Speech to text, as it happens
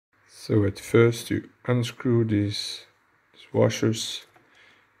So at first you unscrew these washers,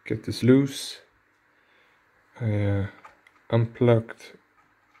 get this loose, unplugged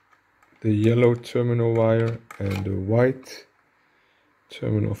the yellow terminal wire and the white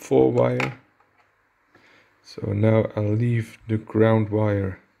terminal 4 wire. So now I'll leave the ground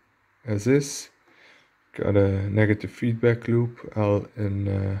wire as is. Got a negative feedback loop. I'll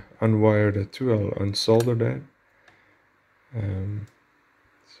unwire that too. I'll unsolder that.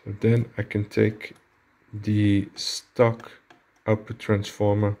 So then I can take the stock output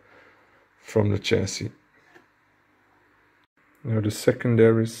transformer from the chassis. Now the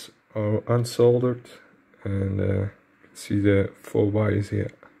secondaries are unsoldered, and you can see the 4 wires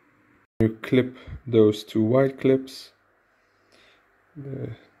here. You clip those 2 white clips.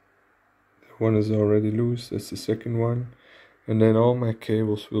 The one is already loose, that's the second one. And then all my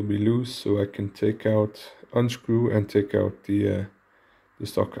cables will be loose, so I can unscrew and take out the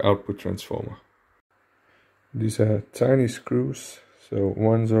stock output transformer. These are tiny screws, so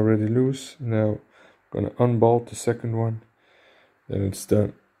one's already loose. Now I'm gonna unbolt the second one, then it's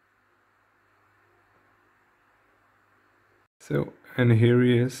done. So, and here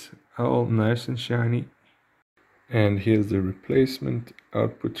he is, all nice and shiny. And here's the replacement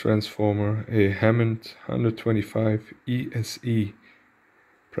output transformer, a Hammond 125ESE,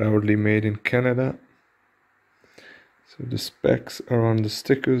 proudly made in Canada. So the specs are on the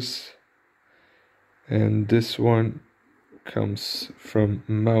stickers, and this one comes from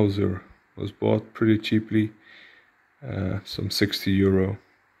Mauser, was bought pretty cheaply, some 60 euro.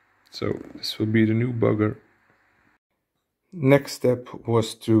 So this will be the new bugger. Next step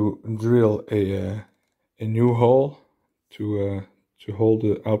was to drill a new hole to hold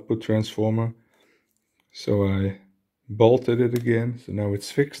the output transformer. So I bolted it again, so now it's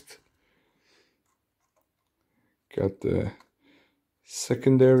fixed. Got the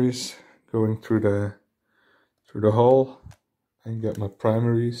secondaries going through the hole, and got my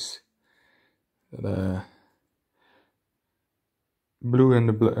primaries, that blue and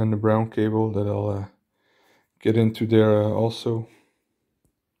the brown cable that I'll get into there also.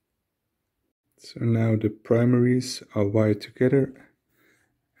 So now the primaries are wired together.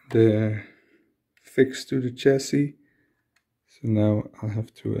 They're fixed to the chassis. So now I'll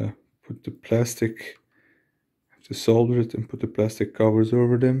have to put the plastic, to solder it and put the plastic covers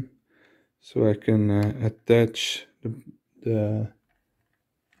over them, so I can attach the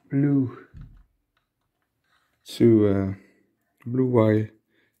blue blue wire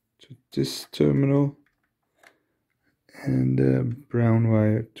to this terminal and the brown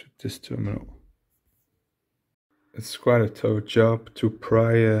wire to this terminal. It's quite a tough job to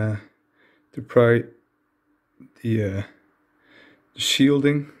pry the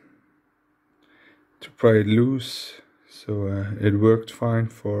shielding, to pry it loose. So it worked fine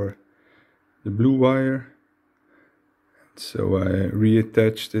for the blue wire, so I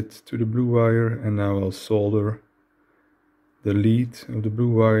reattached it to the blue wire, and now I'll solder the lead of the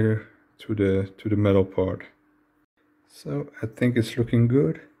blue wire to the metal part. So I think it's looking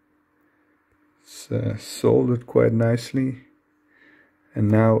good. It's soldered quite nicely, and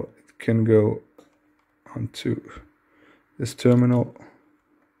now it can go onto this terminal.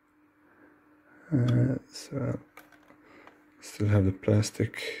 So still have the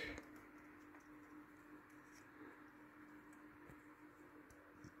plastic.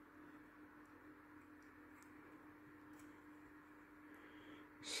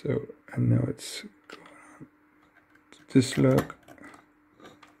 So, and now it's going on to this lug,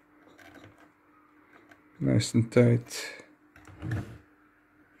 nice and tight.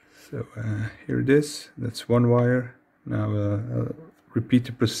 So here it is. That's one wire. Now I'll repeat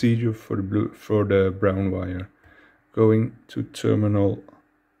the procedure for the brown wire, going to terminal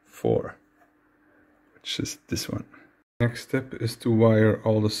 4, which is this one. Next step is to wire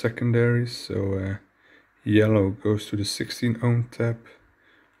all the secondaries. So yellow goes to the 16 ohm tap,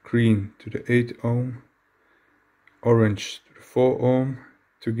 green to the 8 ohm, orange to the 4 ohm,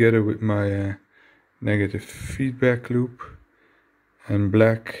 together with my negative feedback loop, and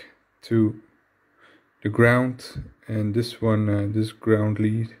black to the ground. And this one, this ground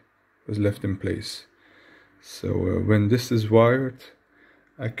lead was left in place. So when this is wired,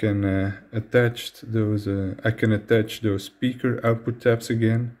 I can attach those speaker output taps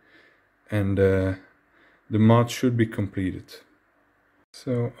again, and the mod should be completed.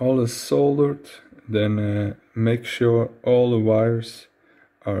 So all is soldered. Then make sure all the wires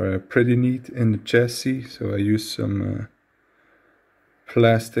are pretty neat in the chassis. So I use some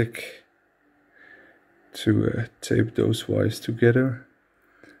plastic to tape those wires together.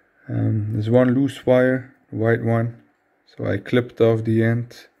 There's one loose wire, the white one, so I clipped off the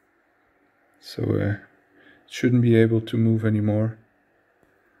end so it shouldn't be able to move anymore.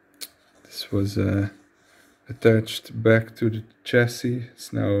 This was attached back to the chassis.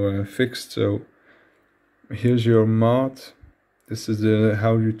 It's now fixed. So here's your mod. This is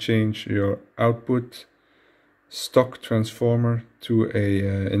how you change your output stock transformer to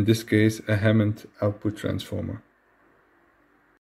a, in this case, a Hammond output transformer.